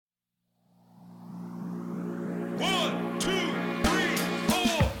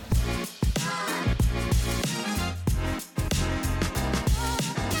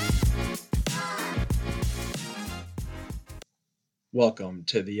Welcome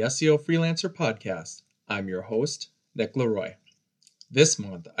to the SEO Freelancer Podcast. I'm your host, Nick Leroy. This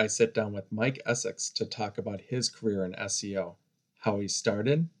month, I sit down with Mike Essex to talk about his career in SEO, how he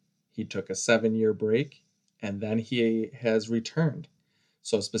started, he took a 7-year break, and then he has returned.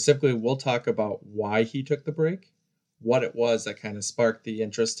 So specifically, we'll talk about why he took the break, what it was that kind of sparked the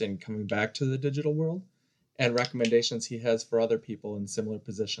interest in coming back to the digital world, and recommendations he has for other people in similar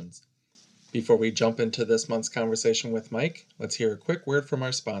positions. Before we jump into this month's conversation with Mike, let's hear a quick word from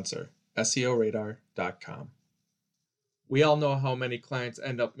our sponsor, SEOradar.com. We all know how many clients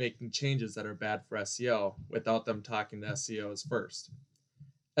end up making changes that are bad for SEO without them talking to SEOs first.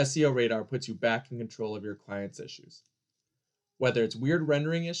 SEO Radar puts you back in control of your clients' issues. Whether it's weird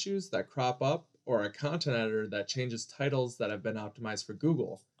rendering issues that crop up or a content editor that changes titles that have been optimized for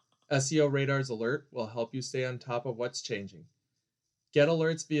Google, SEO Radar's alert will help you stay on top of what's changing. Get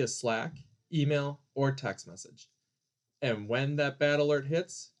alerts via Slack, email, or text message. And when that bad alert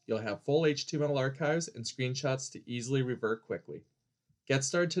hits, you'll have full HTML archives and screenshots to easily revert quickly. Get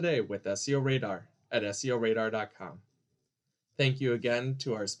started today with SEO Radar at SEOradar.com. Thank you again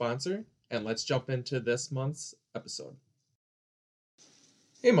to our sponsor, and let's jump into this month's episode.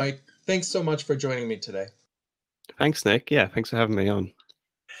 Hey Mike, thanks so much for joining me today. Thanks, Nick. Yeah, thanks for having me on.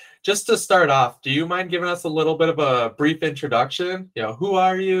 Just to start off, do you mind giving us a little bit of a brief introduction? Who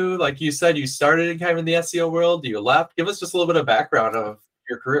are you? Like you said, you started in kind of in the SEO world. You left. Give us just a little bit of background of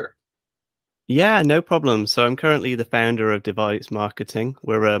your career. Yeah, no problem. So I'm currently the founder of Device Marketing.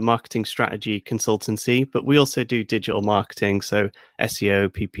 We're a marketing strategy consultancy, but we also do digital marketing, so SEO,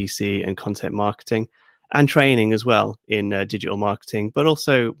 PPC, and content marketing, and training as well in digital marketing, but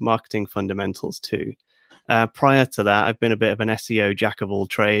also marketing fundamentals too. Prior to that, I've been a bit of an SEO jack of all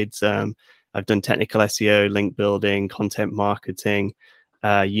trades. I've done technical SEO, link building, content marketing,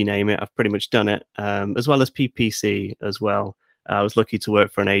 you name it. I've pretty much done it, as well as PPC as well. I was lucky to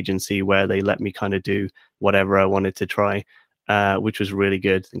work for an agency where they let me kind of do whatever I wanted to try, which was really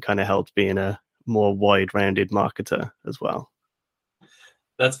good and kind of helped being a more wide-rounded marketer as well.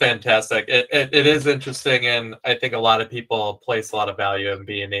 That's fantastic. It is interesting, and I think a lot of people place a lot of value in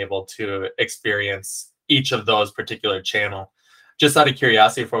being able to experience each of those particular channel. Just out of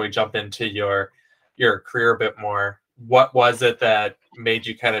curiosity, before we jump into your career a bit more, what was it that made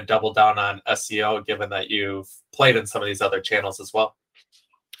you kind of double down on SEO, given that you've played in some of these other channels as well?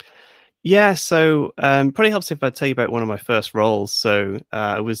 Yeah, so probably helps if I tell you about one of my first roles. So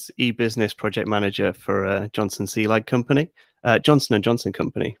I was e-business project manager for a Johnson company, Johnson & Johnson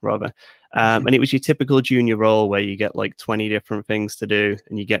company, rather. And it was your typical junior role where you get like 20 different things to do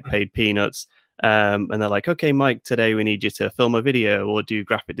and you get paid peanuts. And they're like, okay, Mike, today we need you to film a video or do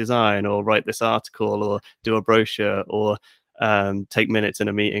graphic design or write this article or do a brochure or take minutes in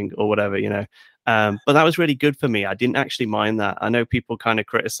a meeting or whatever, you know. But that was really good for me. I didn't actually mind that. I know people kind of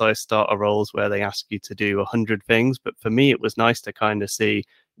criticize starter roles where they ask you to do 100 things, but for me, it was nice to kind of see,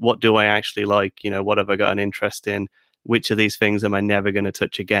 what do I actually like? You know, what have I got an interest in? Which of these things am I never going to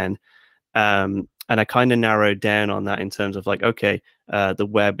touch again? And I kind of narrowed down on that in terms of like, okay, the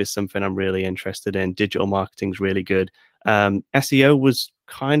web is something I'm really interested in. Digital marketing is really good. SEO was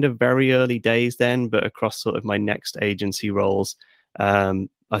kind of very early days then, but across sort of my next agency roles,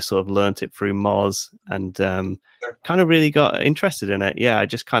 I sort of learned it through Moz and kind of really got interested in it. Yeah, I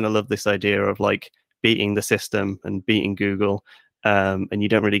just kind of love this idea of like beating the system and beating Google. And you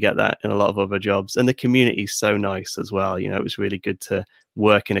don't really get that in a lot of other jobs. And the community is so nice as well. You know, it was really good to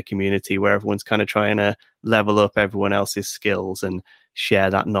work in a community where everyone's kind of trying to level up everyone else's skills and share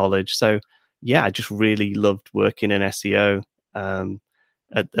that knowledge. So yeah, I just really loved working in SEO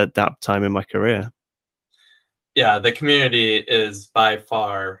at that time in my career. Yeah, the community is by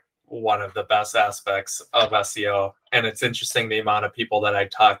far one of the best aspects of SEO. And it's interesting the amount of people that I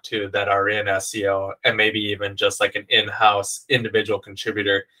talk to that are in SEO and maybe even just like an in-house individual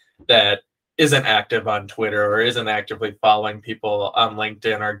contributor that isn't active on Twitter or isn't actively following people on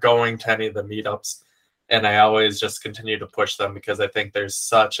LinkedIn or going to any of the meetups. And I always just continue to push them because I think there's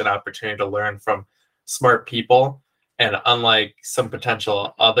such an opportunity to learn from smart people. And unlike some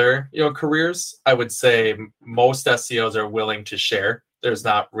potential other, careers, I would say most SEOs are willing to share. There's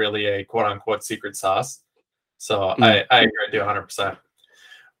not really a quote unquote secret sauce. So I agree with you 100%.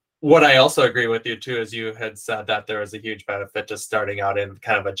 What I also agree with you too is you had said that there was a huge benefit to starting out in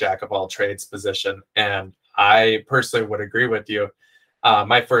kind of a jack of all trades position. And I personally would agree with you.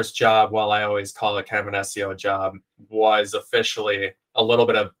 My first job, while I always call it kind of an SEO job, was officially a little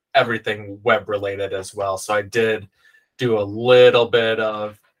bit of everything web related as well. So I did do a little bit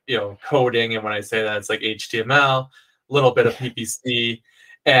of coding, and when I say that, it's like HTML, a little bit of PPC,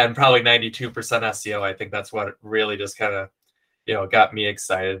 and probably 92% SEO. I think that's what really just kind of got me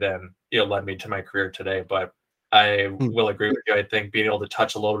excited and, led me to my career today. But I Mm. will agree with you. I think being able to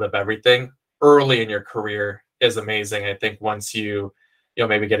touch a little bit of everything early in your career is amazing. I think once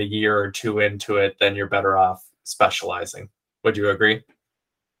maybe get a year or two into it, then you're better off specializing. Would you agree?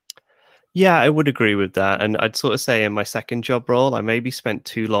 Yeah, I would agree with that. And I'd sort of say in my second job role, I maybe spent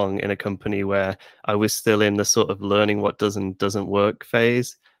too long in a company where I was still in the sort of learning what does and doesn't work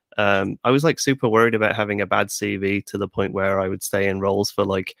phase. I was like super worried about having a bad CV to the point where I would stay in roles for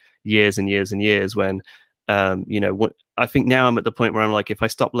like years and years and years when, I think now I'm at the point where I'm like, if I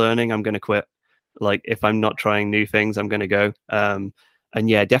stop learning, I'm going to quit. Like if I'm not trying new things, I'm going to go. And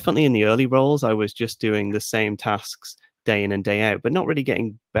yeah, definitely in the early roles, I was just doing the same tasks day in and day out, but not really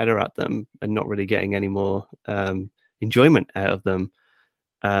getting better at them and not really getting any more enjoyment out of them.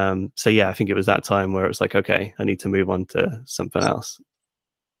 So yeah, I think it was that time where it was like, okay, I need to move on to something else.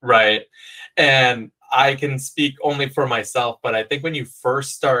 Right. And I can speak only for myself, but I think when you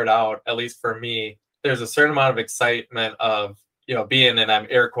first start out, at least for me, there's a certain amount of excitement of, being, and I'm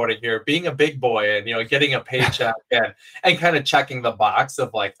air quoting here, being a big boy and, getting a paycheck and kind of checking the box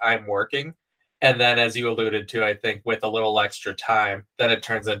of like, I'm working. And then as you alluded to, I think with a little extra time, then it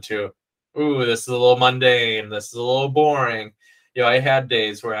turns into, ooh, this is a little mundane. This is a little boring. I had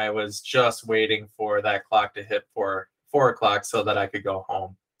days where I was just waiting for that clock to hit 4 o'clock so that I could go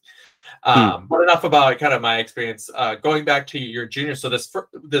home. But enough about kind of my experience. Going back to your junior, so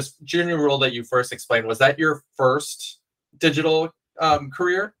this junior role that you first explained, was that your first digital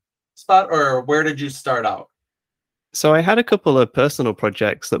career spot, or where did you start out? So I had a couple of personal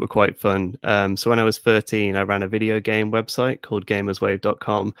projects that were quite fun. So when I was 13, I ran a video game website called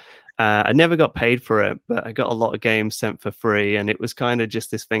gamerswave.com. I never got paid for it, but I got a lot of games sent for free, and it was kind of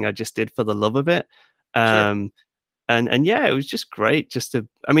just this thing I just did for the love of it. Sure. And yeah, it was just great.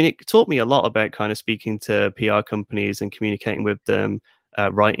 It taught me a lot about kind of speaking to PR companies and communicating with them,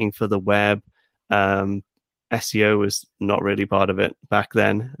 writing for the web. SEO was not really part of it back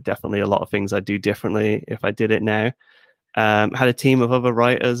then. Definitely a lot of things I'd do differently if I did it now. Had a team of other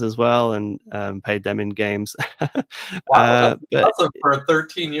writers as well, and paid them in games. Wow, that's awesome for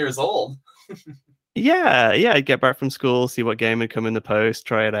 13 years old. Yeah, I'd get back from school, see what game had come in the post,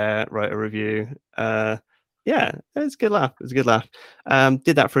 try it out, write a review. Yeah, it was a good laugh. It was a good laugh.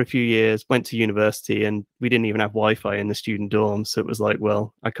 Did that for a few years, went to university, and we didn't even have Wi-Fi in the student dorms. So it was like,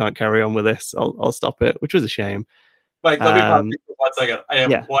 well, I can't carry on with this. I'll stop it, which was a shame. Mike, let me pause you for 1 second. I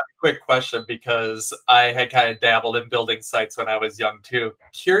have one quick question because I had kind of dabbled in building sites when I was young too.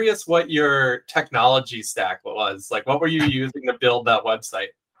 Curious what your technology stack was. Like, what were you using to build that website?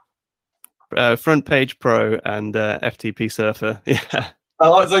 Front Page Pro and FTP Surfer. Yeah.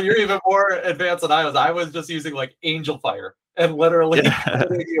 Oh, so you're even more advanced than I was. I was just using like Angel Fire and literally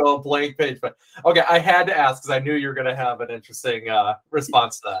a blank page. But okay, I had to ask because I knew you were going to have an interesting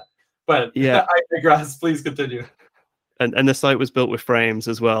response to that. But yeah, I digress. Please continue. And the site was built with frames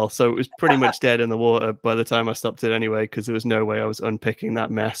as well, so it was pretty much dead in the water by the time I stopped it anyway, because there was no way I was unpicking that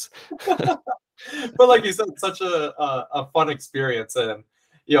mess. But like you said, such a fun experience. And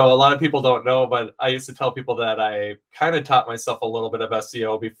a lot of people don't know, but I used to tell people that I kind of taught myself a little bit of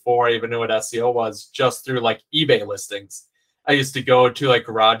SEO before I even knew what SEO was, just through like eBay listings. I used to go to like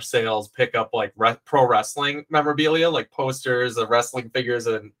garage sales, pick up like pro wrestling memorabilia, like posters of wrestling figures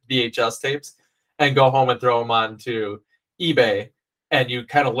and VHS tapes, and go home and throw them onto eBay. And you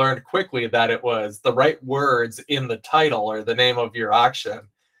kind of learned quickly that it was the right words in the title or the name of your auction,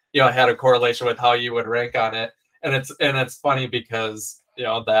 had a correlation with how you would rank on it. And it's funny because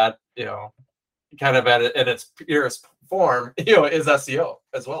that kind of in its purest form is SEO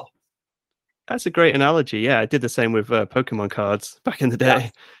as well. That's a great analogy. Yeah, I did the same with Pokemon cards back in the day. Yeah.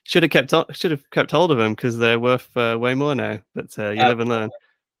 Should have kept hold of them because they're worth way more now. But you live and learn.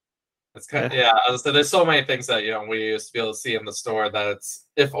 It's kind of, so there's so many things that we used to be able to see in the store that it's,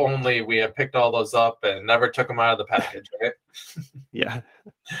 if only we had picked all those up and never took them out of the package, right? Yeah.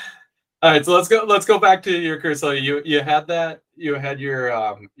 All right, so let's go back to your career. So you had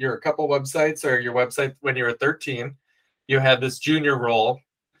your couple websites, or your website when you were 13. You had this junior role.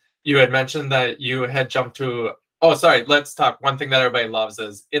 You had mentioned that you had jumped to. Oh, sorry. Let's talk. One thing that everybody loves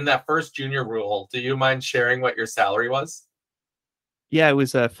is in that first junior role. Do you mind sharing what your salary was? Yeah, it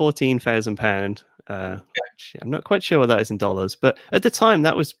was £14,000. I'm not quite sure what that is in dollars, but at the time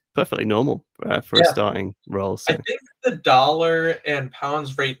that was perfectly normal for a starting role. So. I think the dollar and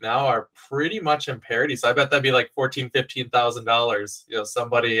pounds rate now are pretty much in parity. So I bet that'd be like $15,000.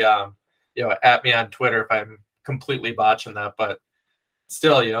 Somebody at me on Twitter if I'm completely botching that, but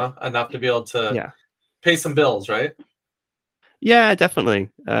still, enough to be able to pay some bills, right? Yeah, definitely,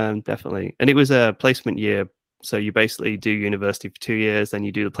 definitely. And it was a placement year So you basically do university for 2 years, then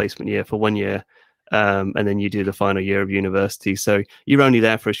you do the placement year for 1 year, and then you do the final year of university. So you're only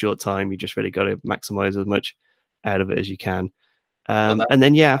there for a short time. You just really got to maximize as much out of it as you can. And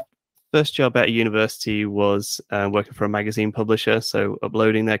then, yeah, first job at a university was working for a magazine publisher, so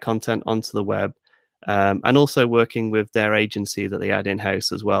uploading their content onto the web, and also working with their agency that they had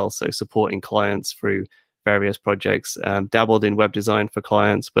in-house as well, so supporting clients through various projects. Dabbled in web design for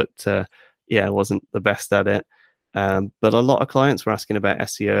clients, but yeah, wasn't the best at it. But a lot of clients were asking about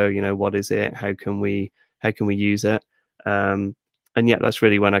SEO. You know, what is it? How can we use it? And yeah, that's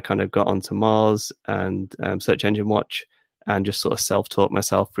really when I kind of got onto Mars and Search Engine Watch, and just sort of self-taught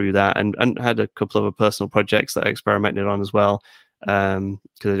myself through that, and had a couple of other personal projects that I experimented on as well, because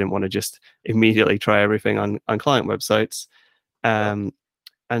I didn't want to just immediately try everything on client websites.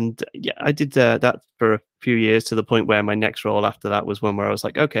 And yeah, I did that for a few years, to the point where my next role after that was one where I was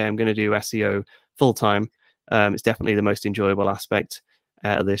like, okay, I'm going to do SEO full time. It's definitely the most enjoyable aspect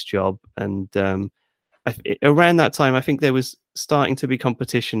of this job. And around that time, I think there was starting to be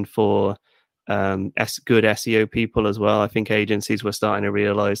competition for good SEO people as well. I think agencies were starting to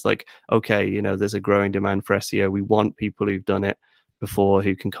realize, like, okay, you know, there's a growing demand for SEO. We want people who've done it before,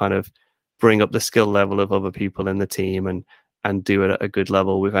 who can kind of bring up the skill level of other people in the team and do it at a good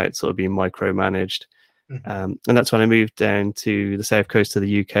level without sort of being micromanaged. And that's when I moved down to the south coast of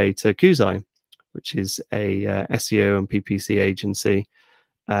the UK to Kuzai, which is a SEO and PPC agency.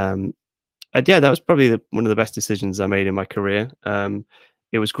 And yeah, that was probably one of the best decisions I made in my career.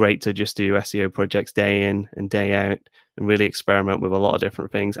 It was great to just do SEO projects day in and day out and really experiment with a lot of different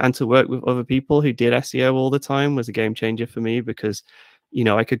things. And to work with other people who did SEO all the time was a game changer for me, because, you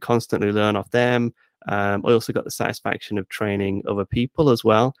know, I could constantly learn off them. I also got the satisfaction of training other people as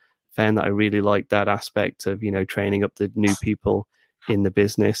well. Found that I really liked that aspect of, you know, training up the new people in the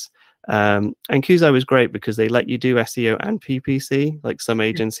business. And Kuzai was great because they let you do SEO and PPC. Like some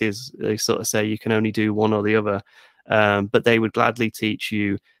agencies, they sort of say you can only do one or the other, but they would gladly teach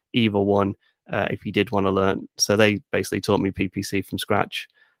you either one if you did want to learn. So they basically taught me PPC from scratch.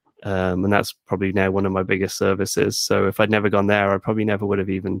 And that's probably now one of my biggest services. So if I'd never gone there, I probably never would have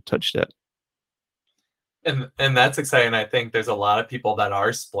even touched it. And that's exciting. I think there's a lot of people that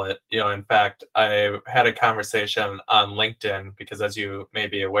are split. You know, in fact, I had a conversation on LinkedIn because, as you may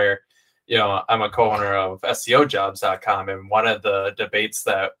be aware, you know, I'm a co-owner of SEOjobs.com, and one of the debates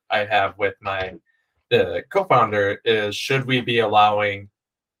that I have with the co-founder is, should we be allowing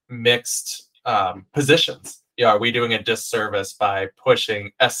mixed positions? You know, are we doing a disservice by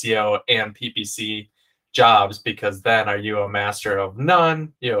pushing SEO and PPC jobs, because then are you a master of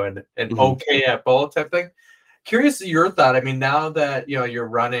none, you know, and okay at both type thing? Curious your thought. I mean, now that, you know, you're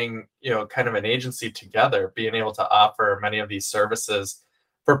running, you know, kind of an agency together, being able to offer many of these services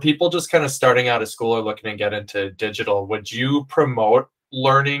for people just kind of starting out of school or looking to get into digital, would you promote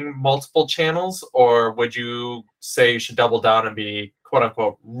learning multiple channels, or would you say you should double down and be quote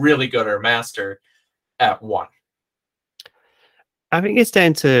unquote really good or master at one? I think it's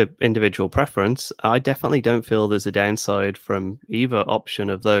down to individual preference. I definitely don't feel there's a downside from either option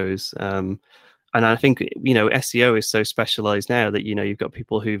of those. And I think, you know, SEO is so specialized now that, you know, you've got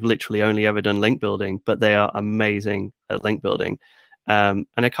people who've literally only ever done link building, but they are amazing at link building. And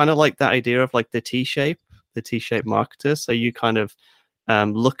I kind of like that idea of like the T-shape marketer. So you kind of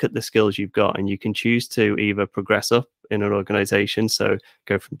look at the skills you've got, and you can choose to either progress up in an organization, so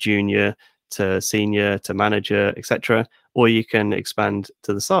go from junior to senior to manager, etc., or you can expand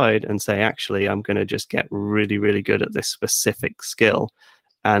to the side and say, actually, I'm going to just get really, really good at this specific skill.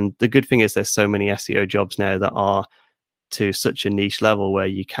 And the good thing is there's so many SEO jobs now that are to such a niche level where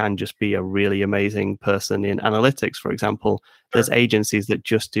you can just be a really amazing person in analytics, for example. There's agencies that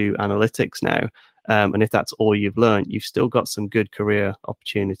just do analytics now. And if that's all you've learned, you've still got some good career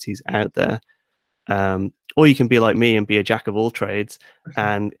opportunities out there. Or you can be like me and be a jack of all trades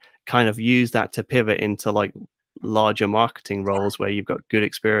and kind of use that to pivot into like larger marketing roles where you've got good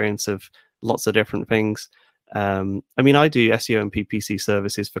experience of lots of different things. I mean, I do SEO and PPC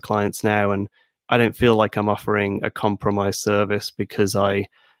services for clients now, and I don't feel like I'm offering a compromised service because I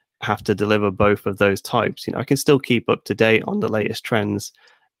have to deliver both of those types. You know, I can still keep up to date on the latest trends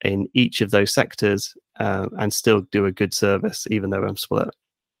in each of those sectors and still do a good service, even though I'm split.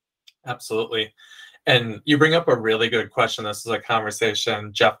 Absolutely. And you bring up a really good question. This is a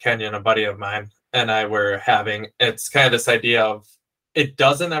conversation Jeff Kenyon, a buddy of mine, and I were having. It's kind of this idea of, it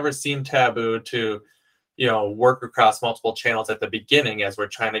doesn't ever seem taboo to, you know, work across multiple channels at the beginning as we're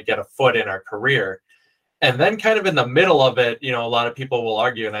trying to get a foot in our career. And then kind of in the middle of it, you know, a lot of people will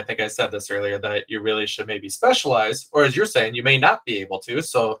argue, and I think I said this earlier, that you really should maybe specialize, or as you're saying, you may not be able to.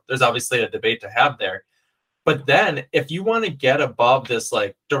 So there's obviously a debate to have there. But then if you want to get above this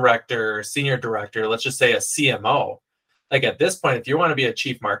like director, senior director, let's just say a CMO, like at this point, if you want to be a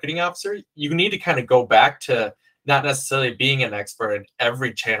chief marketing officer, you need to kind of go back to not necessarily being an expert in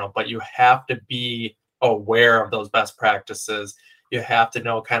every channel, but you have to be aware of those best practices. You have to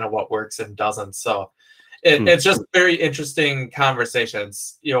know kind of what works and doesn't. So it's just very interesting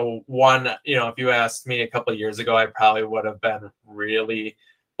conversations. You know, one, you know, if you asked me a couple of years ago, I probably would have been really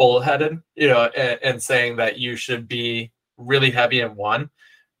bullheaded, you know, and saying that you should be really heavy in one.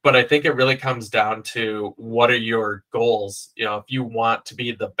 But I think it really comes down to what are your goals? You know, if you want to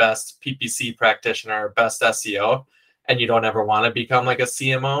be the best PPC practitioner, best SEO, and you don't ever want to become like a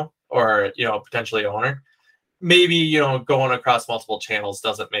CMO or, you know, potentially owner, maybe, you know, going across multiple channels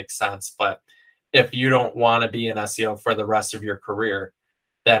doesn't make sense. But if you don't want to be an SEO for the rest of your career,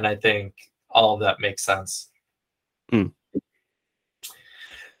 then I think all of that makes sense.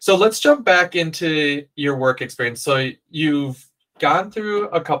 So let's jump back into your work experience. So you've gone through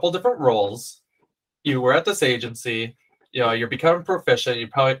a couple different roles. You were at this agency, you know, you're becoming proficient.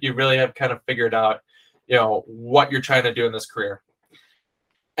 You really have kind of figured out, you know, what you're trying to do in this career.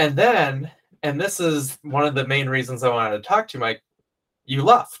 And then, and this is one of the main reasons I wanted to talk to you, Mike, you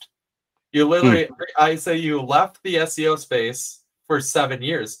left. You literally, I say you left the SEO space for 7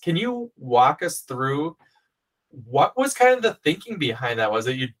 years. Can you walk us through what was kind of the thinking behind that? Was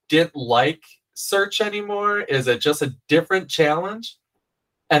it you didn't like search anymore? Is it just a different challenge?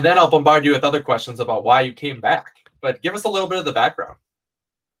 And then I'll bombard you with other questions about why you came back. But give us a little bit of the background.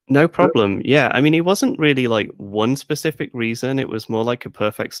 No problem. Yeah, I mean, it wasn't really like one specific reason. It was more like a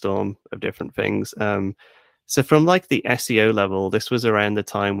perfect storm of different things. So from like the SEO level, this was around the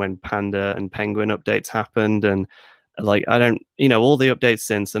time when Panda and Penguin updates happened. And like, I don't, you know, all the updates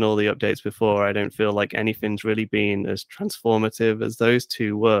since and all the updates before, I don't feel like anything's really been as transformative as those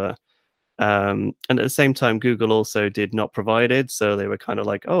two were. And at the same time, Google also did not provide it. So they were kind of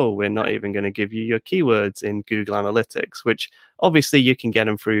like, oh, we're not even going to give you your keywords in Google Analytics, which obviously you can get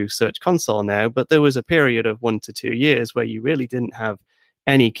them through Search Console now. But there was a period of 1 to 2 years where you really didn't have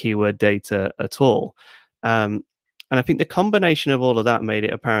any keyword data at all. And I think the combination of all of that made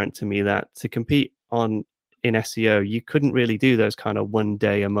it apparent to me that to compete in SEO, you couldn't really do those kind of 1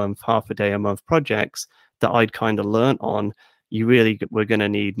 day a month, half a day a month projects that I'd kind of learned on. You really were going to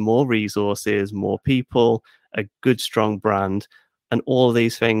need more resources, more people, a good, strong brand, and all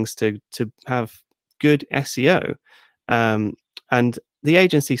these things to have good SEO. And the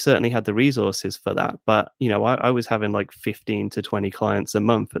agency certainly had the resources for that. But, you know, I was having like 15 to 20 clients a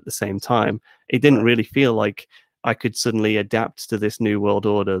month at the same time. It didn't really feel like I could suddenly adapt to this new world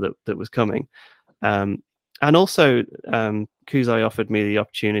order that was coming. And also, Kuzai offered me the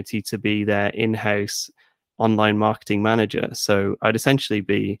opportunity to be their in-house online marketing manager. So I'd essentially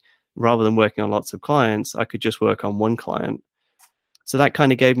be, rather than working on lots of clients, I could just work on one client. So that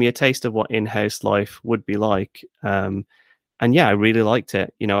kind of gave me a taste of what in-house life would be like. And yeah, I really liked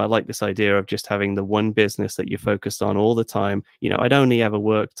it. You know, I like this idea of just having the one business that you're focused on all the time. You know, I'd only ever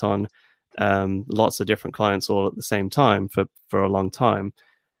worked on lots of different clients all at the same time for a long time.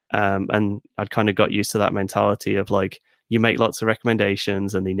 And I'd kind of got used to that mentality of like, you make lots of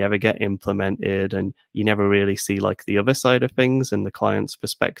recommendations and they never get implemented and you never really see like the other side of things and the client's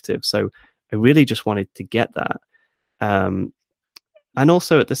perspective. So I really just wanted to get that. And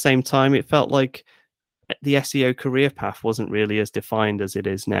also at the same time, it felt like the SEO career path wasn't really as defined as it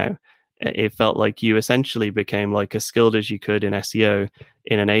is now. It felt like you essentially became like as skilled as you could in SEO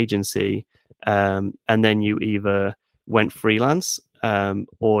in an agency. And then you either went freelance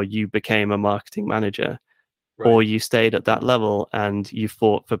or you became a marketing manager. Right. Or you stayed at that level and you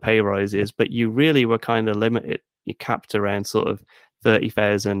fought for pay rises, but you really were kind of limited. You capped around sort of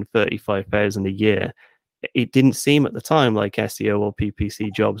 30,000, 35,000 a year. It didn't seem at the time like SEO or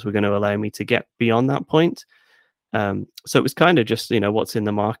PPC jobs were going to allow me to get beyond that point. So it was kind of just, you know, what's in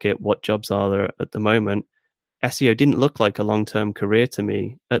the market, what jobs are there at the moment. SEO didn't look like a long-term career to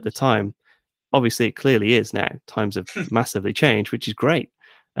me at the time. Obviously, it clearly is now. Times have massively changed, which is great.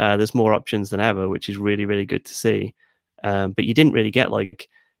 There's more options than ever, which is really, really good to see. But you didn't really get like,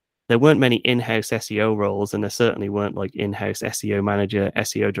 there weren't many in-house SEO roles, and there certainly weren't like in-house SEO manager,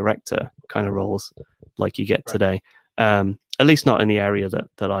 SEO director kind of roles like you get today. At least not in the area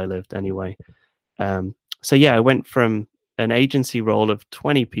that I lived anyway. So yeah, I went from an agency role of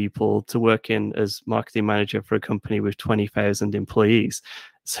 20 people to working as marketing manager for a company with 20,000 employees.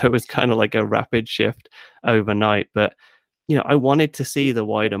 So it was kind of like a rapid shift overnight. But you know, I wanted to see the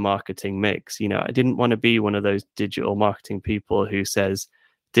wider marketing mix. You know, I didn't want to be one of those digital marketing people who says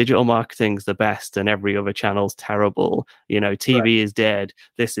digital marketing's the best and every other channel's terrible. You know, TV is dead.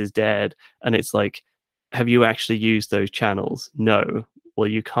 This is dead. And it's like, have you actually used those channels? No. Well,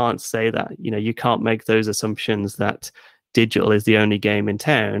 you can't say that. You can't make those assumptions that digital is the only game in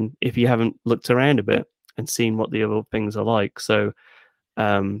town if you haven't looked around a bit and seen what the other things are like. So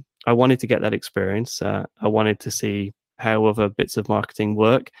I wanted to get that experience. I wanted to see how other bits of marketing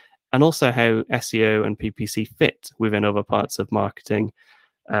work, and also how SEO and PPC fit within other parts of marketing.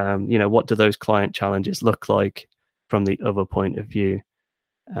 What do those client challenges look like from the other point of view?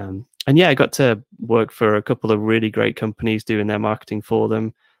 And yeah, I got to work for a couple of really great companies doing their marketing for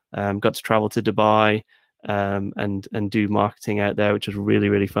them. Got to travel to Dubai and do marketing out there, which was a really,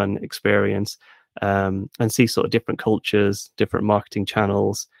 really fun experience. And see sort of different cultures, different marketing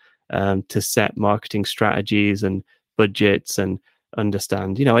channels, to set marketing strategies and budgets, and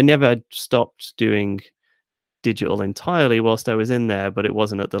understand. I never stopped doing digital entirely whilst I was in there, but it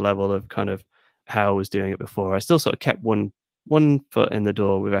wasn't at the level of kind of how I was doing it before. I still sort of kept one foot in the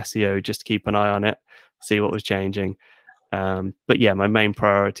door with SEO, just to keep an eye on it, see what was changing. But yeah, my main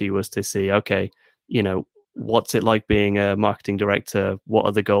priority was to see, okay, what's it like being a marketing director? What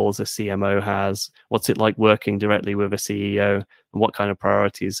are the goals a CMO has? What's it like working directly with a CEO? And what kind of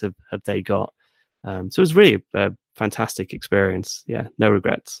priorities have they got? So it was really a fantastic experience. Yeah, no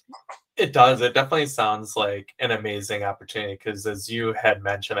regrets. It does. It definitely sounds like an amazing opportunity, because as you had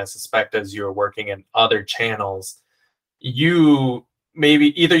mentioned, I suspect as you were working in other channels, you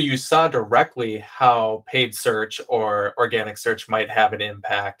maybe either you saw directly how paid search or organic search might have an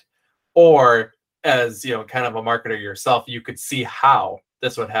impact, or as kind of a marketer yourself, you could see how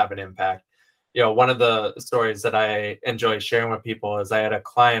this would have an impact. One of the stories that I enjoy sharing with people is I had a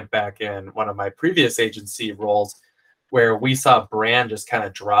client back in one of my previous agency roles where we saw a brand just kind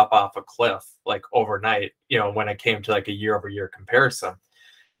of drop off a cliff like overnight, when it came to like a year-over-year comparison.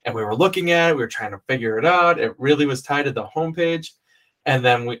 And we were looking at it, we were trying to figure it out. It really was tied to the homepage. And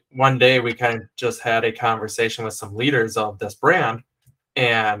then one day we kind of just had a conversation with some leaders of this brand.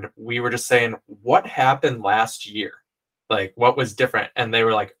 And we were just saying, what happened last year? Like, what was different? And they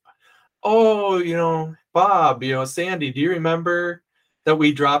were like, oh, Bob, Sandy, do you remember that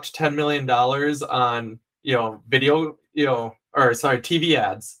we dropped $10 million on, video, TV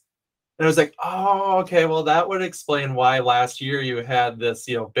ads? And I was like, oh, okay, well, that would explain why last year you had this,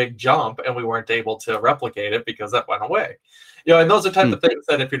 big jump and we weren't able to replicate it because that went away. And those are type of things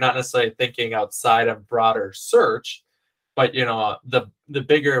that if you're not necessarily thinking outside of broader search, but, the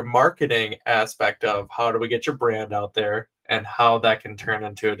bigger marketing aspect of how do we get your brand out there and how that can turn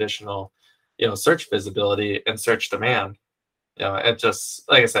into additional, search visibility and search demand. It just,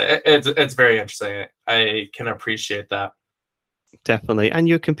 like I said, it's very interesting. I can appreciate that. Definitely. And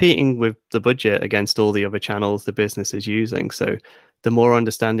you're competing with the budget against all the other channels the business is using. So the more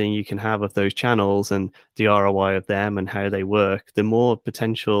understanding you can have of those channels and the ROI of them and how they work, the more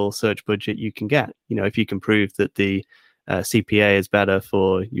potential search budget you can get. If you can prove that the CPA is better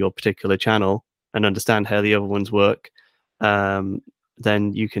for your particular channel and understand how the other ones work,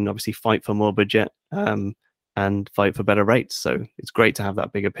 then you can obviously fight for more budget and fight for better rates. So it's great to have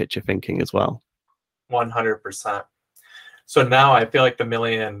that bigger picture thinking as well. 100%. So now I feel like the $1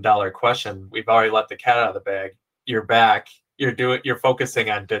 million question, we've already let the cat out of the bag. You're back. You're focusing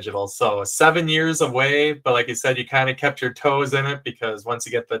on digital. So 7 years away, but like you said, you kind of kept your toes in it, because once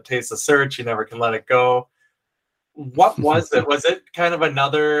you get the taste of search, you never can let it go. What was it? Was it kind of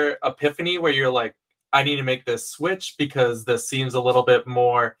another epiphany where you're like, I need to make this switch because this seems a little bit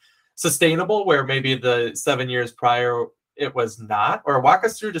more sustainable, where maybe the 7 years prior it was not? Or walk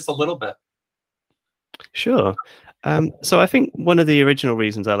us through just a little bit. Sure. So I think one of the original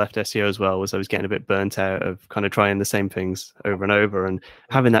reasons I left SEO as well was I was getting a bit burnt out of kind of trying the same things over and over, and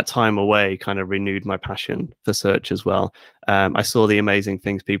having that time away kind of renewed my passion for search as well. I saw the amazing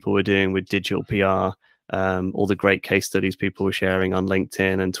things people were doing with digital PR, all the great case studies people were sharing on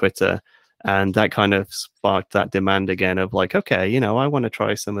LinkedIn and Twitter. And that kind of sparked that demand again of like, okay, I want to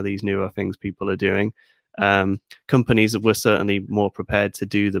try some of these newer things people are doing. Companies were certainly more prepared to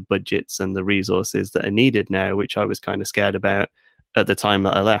do the budgets and the resources that are needed now, which I was kind of scared about at the time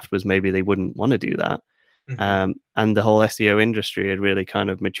that I left, was maybe they wouldn't want to do that. Mm-hmm. And the whole SEO industry had really kind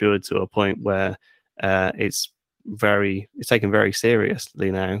of matured to a point where it's taken very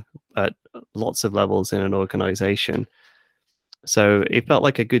seriously now at lots of levels in an organization. So it felt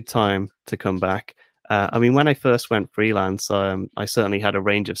like a good time to come back. When I first went freelance, I certainly had a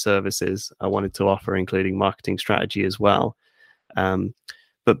range of services I wanted to offer, including marketing strategy as well.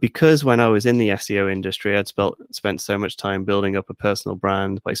 But because when I was in the SEO industry, I'd spent so much time building up a personal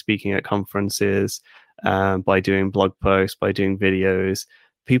brand by speaking at conferences, by doing blog posts, by doing videos,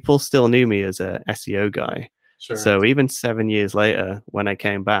 people still knew me as a SEO guy. Sure. So even 7 years later, when I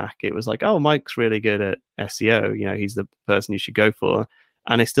came back, it was like, oh, Mike's really good at SEO. You know, he's the person you should go for.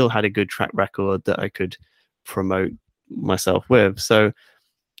 And I still had a good track record that I could promote myself with. So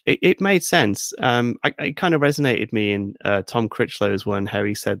it made sense. It kind of resonated with me in Tom Critchlow's one, how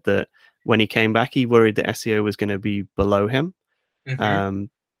he said that when he came back, he worried that SEO was going to be below him. Mm-hmm.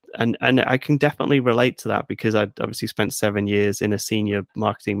 And I can definitely relate to that because I'd obviously spent 7 years in a senior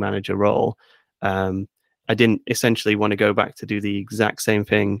marketing manager role. I didn't essentially want to go back to do the exact same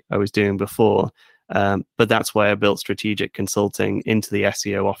thing I was doing before. But that's why I built strategic consulting into the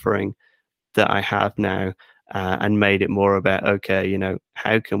SEO offering that I have now, and made it more about, okay, you know,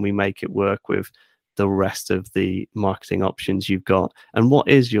 how can we make it work with the rest of the marketing options you've got? And what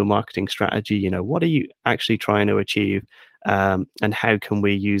is your marketing strategy? You know, what are you actually trying to achieve? And how can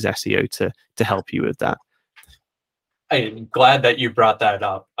we use SEO to help you with that? I'm glad that you brought that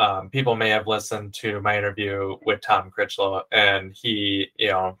up. People may have listened to my interview with Tom Critchlow, and he,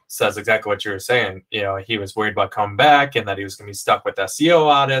 says exactly what you were saying. He was worried about coming back and that he was going to be stuck with SEO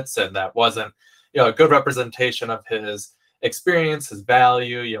audits, and that wasn't, a good representation of his experience, his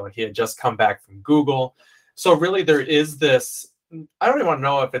value. He had just come back from Google. So really there is this, I don't even want to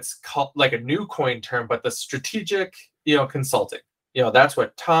know if it's called like a new coin term, but the strategic, consulting. That's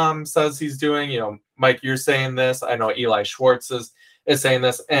what Tom says he's doing. Mike, you're saying this. I know Eli Schwartz is saying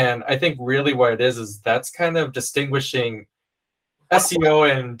this. And I think really what it is that's kind of distinguishing SEO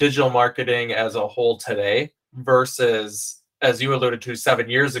and digital marketing as a whole today versus, as you alluded to 7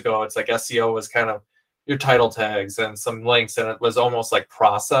 years ago, it's like SEO was kind of your title tags and some links, and it was almost like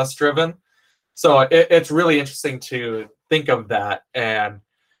process driven. So it's really interesting to think of that. And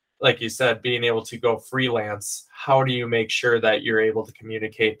like you said, being able to go freelance, how do you make sure that you're able to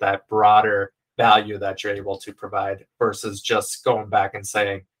communicate that broader value that you're able to provide versus just going back and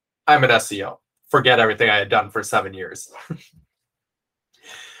saying, I'm an SEO, forget everything I had done for 7 years.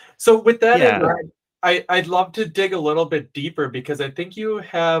 So with that in mind, I'd love to dig a little bit deeper, because I think you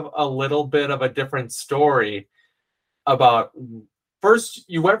have a little bit of a different story about, first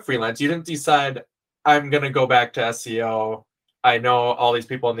you went freelance. You didn't decide, I'm going to go back to SEO. I know all these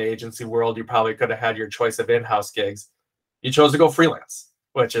people in the agency world, you probably could have had your choice of in-house gigs. You chose to go freelance,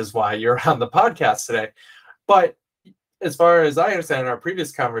 which is why you're on the podcast today. But as far as I understand in our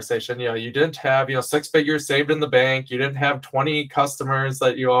previous conversation, you didn't have, 6 figures saved in the bank. You didn't have 20 customers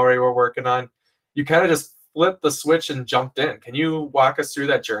that you already were working on. You kind of just flipped the switch and jumped in. Can you walk us through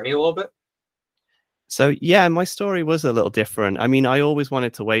that journey a little bit? So yeah, my story was a little different. I mean, I always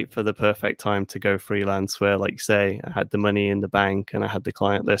wanted to wait for the perfect time to go freelance, where, like, say, I had the money in the bank and I had the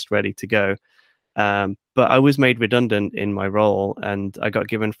client list ready to go. But I was made redundant in my role, and I got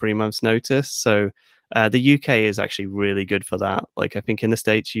given 3 months notice. So the UK is actually really good for that. Like, I think in the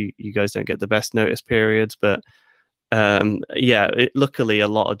States, you guys don't get the best notice periods, but luckily a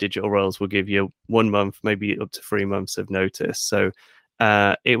lot of digital roles will give you 1 month, maybe up to 3 months of notice. So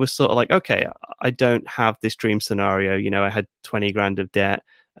it was sort of like, okay, I don't have this dream scenario. I had 20 grand of debt.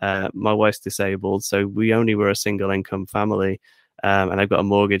 My wife's disabled, so we only were a single income family, and I've got a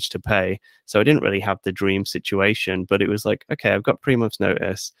mortgage to pay. So I didn't really have the dream situation, but it was like, okay, I've got 3 months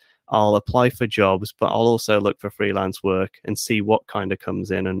notice. I'll apply for jobs, but I'll also look for freelance work and see what kind of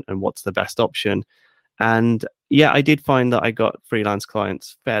comes in and what's the best option. And yeah, I did find that I got freelance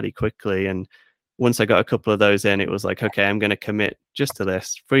clients fairly quickly. And once I got a couple of those in, it was like, okay, I'm going to commit just to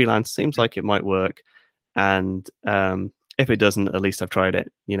this. Freelance seems like it might work. And if it doesn't, at least I've tried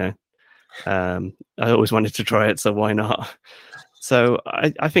it. I always wanted to try it, so why not? So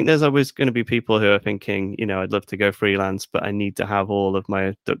I think there's always going to be people who are thinking, I'd love to go freelance, but I need to have all of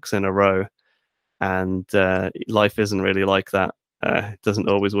my ducks in a row. And life isn't really like that. It doesn't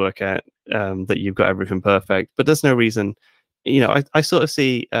always work out that you've got everything perfect, but there's no reason. I sort of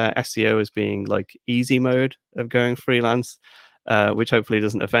see SEO as being like easy mode of going freelance, which hopefully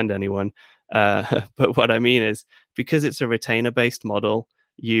doesn't offend anyone. But what I mean is, because it's a retainer based model,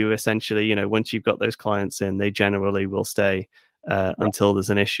 you essentially, once you've got those clients in, they generally will stay until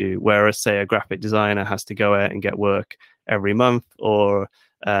there's an issue. Whereas, say, a graphic designer has to go out and get work every month, or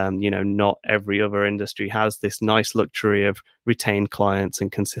not every other industry has this nice luxury of retained clients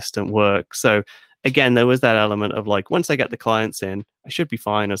and consistent work. So again, there was that element of like, once I get the clients in, I should be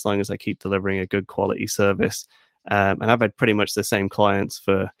fine as long as I keep delivering a good quality service. And I've had pretty much the same clients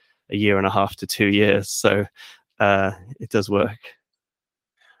for 1.5 to 2 years. So it does work.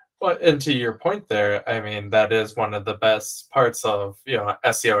 Well, and to your point there, I mean, that is one of the best parts of,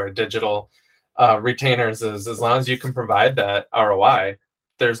 SEO or digital retainers, is as long as you can provide that ROI,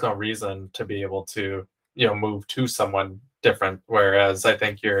 there's no reason to be able to, move to someone different. Whereas I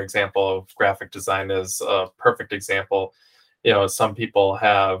think your example of graphic design is a perfect example. You know, some people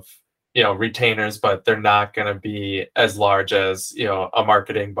have, you know, retainers, but they're not going to be as large as, you know, a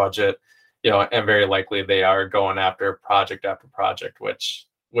marketing budget, you know, and very likely they are going after project after project, which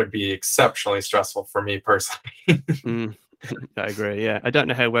would be exceptionally stressful for me personally. Mm, I agree. Yeah, I don't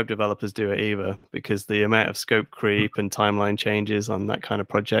know how web developers do it either, because the amount of scope creep and timeline changes on that kind of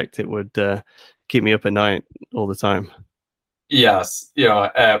project, it would keep me up at night all the time. Yes, you know,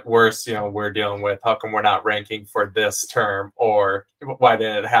 at worst, you know, we're dealing with how come we're not ranking for this term, or why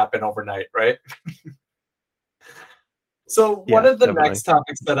didn't it happen overnight, right? So one Yeah, of the definitely. next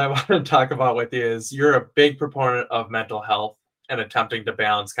topics that I want to talk about with you is you're a big proponent of mental health and attempting to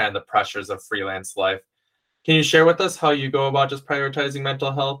balance kind of the pressures of freelance life. Can you share with us how you go about just prioritizing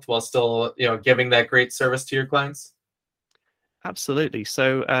mental health while still, you know, giving that great service to your clients? Absolutely.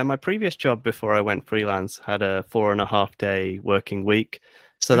 So my previous job before I went freelance had a 4.5 day working week.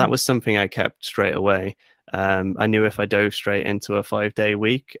 So that Mhm. was something I kept straight away. I knew if I dove straight into a 5 day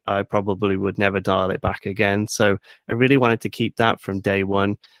week, I probably would never dial it back again. So I really wanted to keep that from day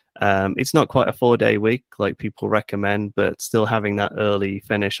one. It's not quite a 4 day week like people recommend, but still having that early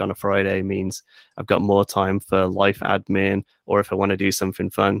finish on a Friday means I've got more time for life admin, or if I want to do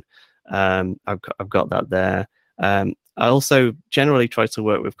something fun, I've got that there. I also generally try to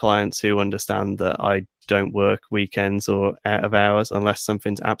work with clients who understand that I don't work weekends or out of hours unless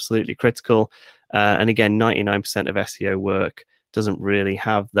something's absolutely critical. And again, 99% of SEO work doesn't really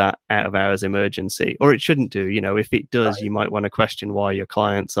have that out of hours emergency, or it shouldn't do. You know, if it does, you might want to question why your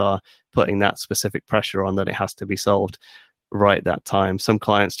clients are putting that specific pressure on that it has to be solved right at that time. Some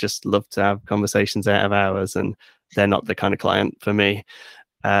clients just love to have conversations out of hours, and they're not the kind of client for me.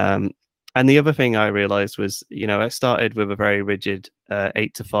 Um, and the other thing I realized was, you know, I started with a very rigid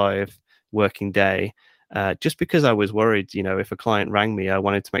 8 to 5 working day, just because I was worried, you know, if a client rang me, I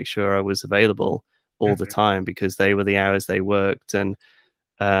wanted to make sure I was available all the Mhm. time because they were the hours they worked. And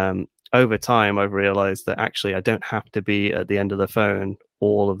over time, I've realized that actually I don't have to be at the end of the phone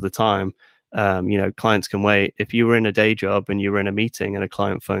all of the time. You know, clients can wait. If you were in a day job and you were in a meeting and a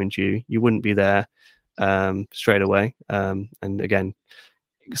client phoned you, you wouldn't be there straight away. And again,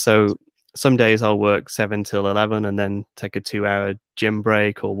 so some days I'll work 7 till 11 and then take a 2 hour gym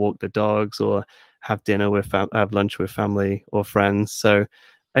break or walk the dogs or have dinner with have lunch with family or friends. So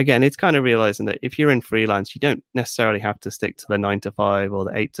again, it's kind of realizing that if you're in freelance, you don't necessarily have to stick to the 9 to 5 or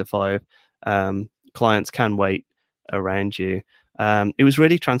the 8 to 5. Clients can wait around you. It was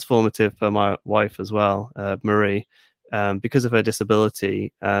really transformative for my wife as well, Marie. Because of her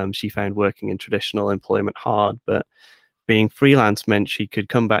disability, she found working in traditional employment hard, but being freelance meant she could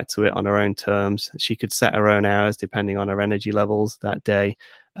come back to it on her own terms. She could set her own hours depending on her energy levels that day.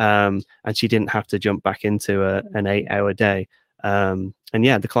 And she didn't have to jump back into an 8 hour day. And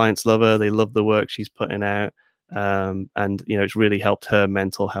yeah, the clients love her. They love the work she's putting out. And, you know, it's really helped her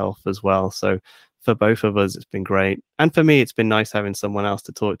mental health as well. So for both of us, it's been great. And for me, it's been nice having someone else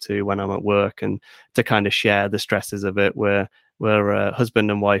to talk to when I'm at work and to kind of share the stresses of it. We're a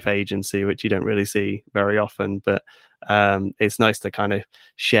husband and wife agency, which you don't really see very often, but it's nice to kind of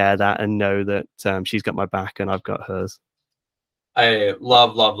share that and know that she's got my back and I've got hers. I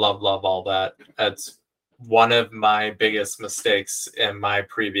love, love, love, love all that. That's one of my biggest mistakes in my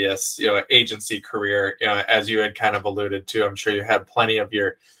previous, you know, agency career. You know, as you had kind of alluded to, I'm sure you had plenty of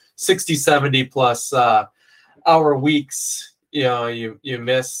your 60, 70 plus hour weeks. You know, you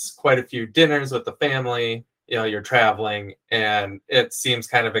miss quite a few dinners with the family. You know, you're traveling, and it seems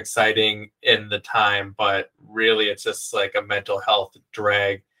kind of exciting in the time, but really, it's just like a mental health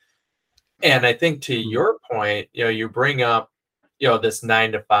drag. And I think to Mm. your point, you know, you bring up, you know, this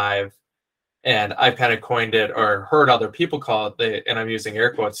 9 to 5, and I've kind of coined it or heard other people call it and I'm using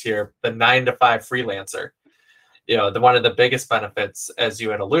air quotes here, the 9 to 5 freelancer. You know, one of the biggest benefits, as you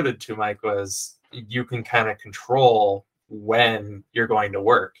had alluded to, Mike, was you can kind of control when you're going to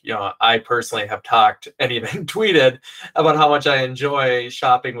work. You know, I personally have talked and even tweeted about how much I enjoy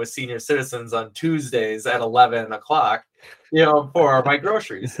shopping with senior citizens on Tuesdays at 11 o'clock, you know, for my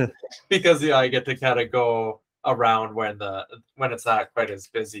groceries, because, you know, I get to kind of go around when it's not quite as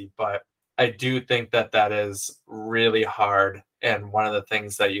busy. But I do think that that is really hard, and one of the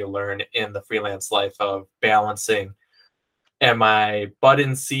things that you learn in the freelance life of balancing, am I butt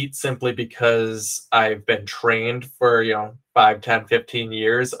in seat simply because I've been trained for, you know, 5, 10, 15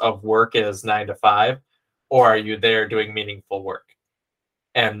 years of work is 9 to 5, or are you there doing meaningful work?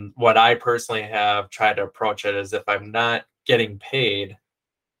 And what I personally have tried to approach it is, if I'm not getting paid,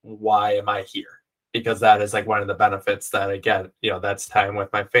 why am I here? Because that is like one of the benefits that I get, you know, that's time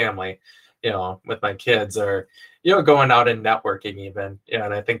with my family. with my kids, or, going out and networking even.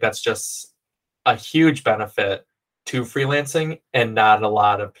 And I think that's just a huge benefit to freelancing, and not a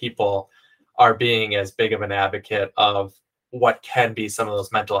lot of people are being as big of an advocate of what can be some of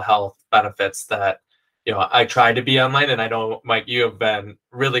those mental health benefits that, I try to be online. And I know, Mike, you have been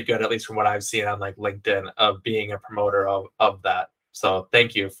really good, at least from what I've seen on like LinkedIn, of being a promoter of that. So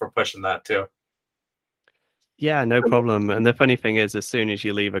thank you for pushing that too. Yeah, no problem. And the funny thing is, as soon as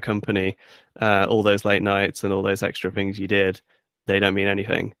you leave a company, all those late nights and all those extra things you did, they don't mean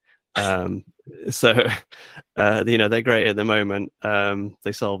anything. So, they're great at the moment.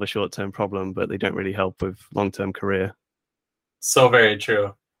 They solve a short-term problem, but they don't really help with long-term career. So very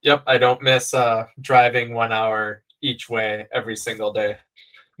true. Yep, I don't miss driving 1 hour each way every single day.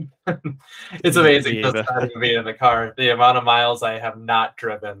 It's amazing just not even being in the car. The amount of miles I have not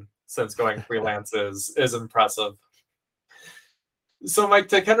driven since going freelance is impressive. So, Mike,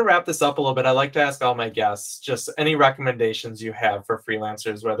 to kind of wrap this up a little bit, I like to ask all my guests just any recommendations you have for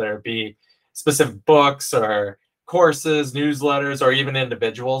freelancers, whether it be specific books or courses, newsletters, or even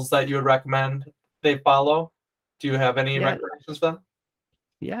individuals that you would recommend they follow. Do you have any recommendations for them?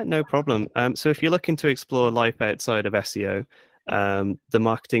 Yeah, no problem. So if you're looking to explore life outside of SEO, the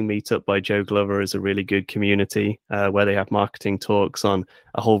Marketing Meetup by Joe Glover is a really good community where they have marketing talks on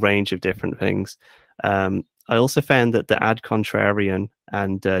a whole range of different things. I also found that the Ad Contrarian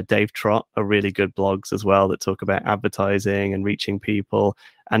and Dave Trott are really good blogs as well that talk about advertising and reaching people.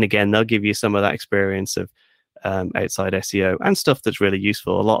 And again, they'll give you some of that experience of outside SEO and stuff that's really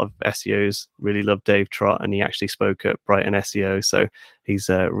useful. A lot of SEOs really love Dave Trott, and he actually spoke at Brighton SEO, so he's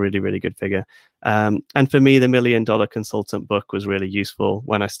a really, really good figure. And for me, the $1 Million Consultant book was really useful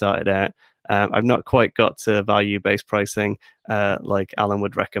when I started out. I've not quite got to value-based pricing like Alan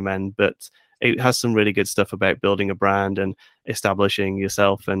would recommend, but it has some really good stuff about building a brand and establishing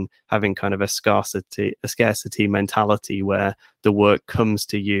yourself and having kind of a scarcity mentality where the work comes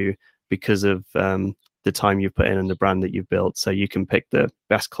to you because of the time you've put in and the brand that you've built, so you can pick the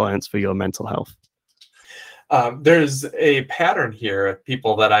best clients for your mental health. There's a pattern here of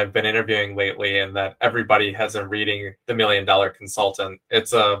people that I've been interviewing lately, and that everybody has been reading The $1 Million Consultant.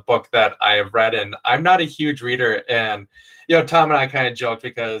 It's a book that I have read, and I'm not a huge reader. And, Tom and I kind of joke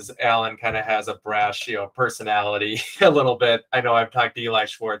because Alan kind of has a brash, personality a little bit. I know I've talked to Eli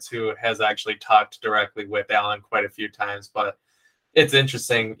Schwartz, who has actually talked directly with Alan quite a few times, but it's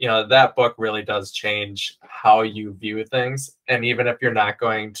interesting, that book really does change how you view things. And even if you're not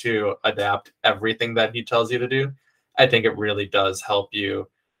going to adapt everything that he tells you to do, I think it really does help you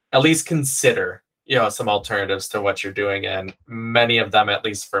at least consider, some alternatives to what you're doing. And many of them, at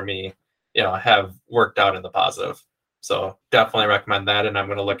least for me, have worked out in the positive. So definitely recommend that. And I'm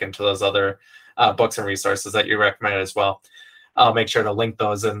going to look into those other books and resources that you recommended as well. I'll make sure to link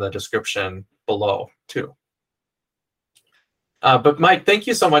those in the description below too. But Mike, thank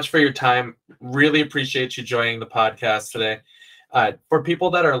you so much for your time. Really appreciate you joining the podcast today. For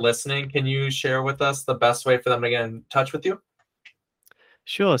people that are listening, can you share with us the best way for them to get in touch with you?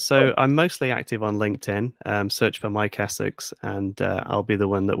 Sure. So I'm mostly active on LinkedIn. Search for Mike Essex, and I'll be the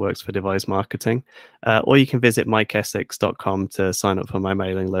one that works for Devise Marketing. Or you can visit mikeessex.com to sign up for my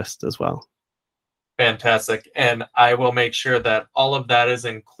mailing list as well. Fantastic. And I will make sure that all of that is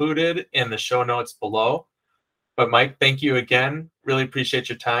included in the show notes below. But Mike, thank you again. Really appreciate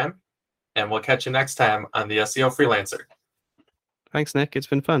your time. And we'll catch you next time on the SEO Freelancer. Thanks, Nick. It's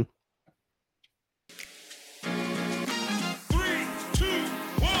been fun.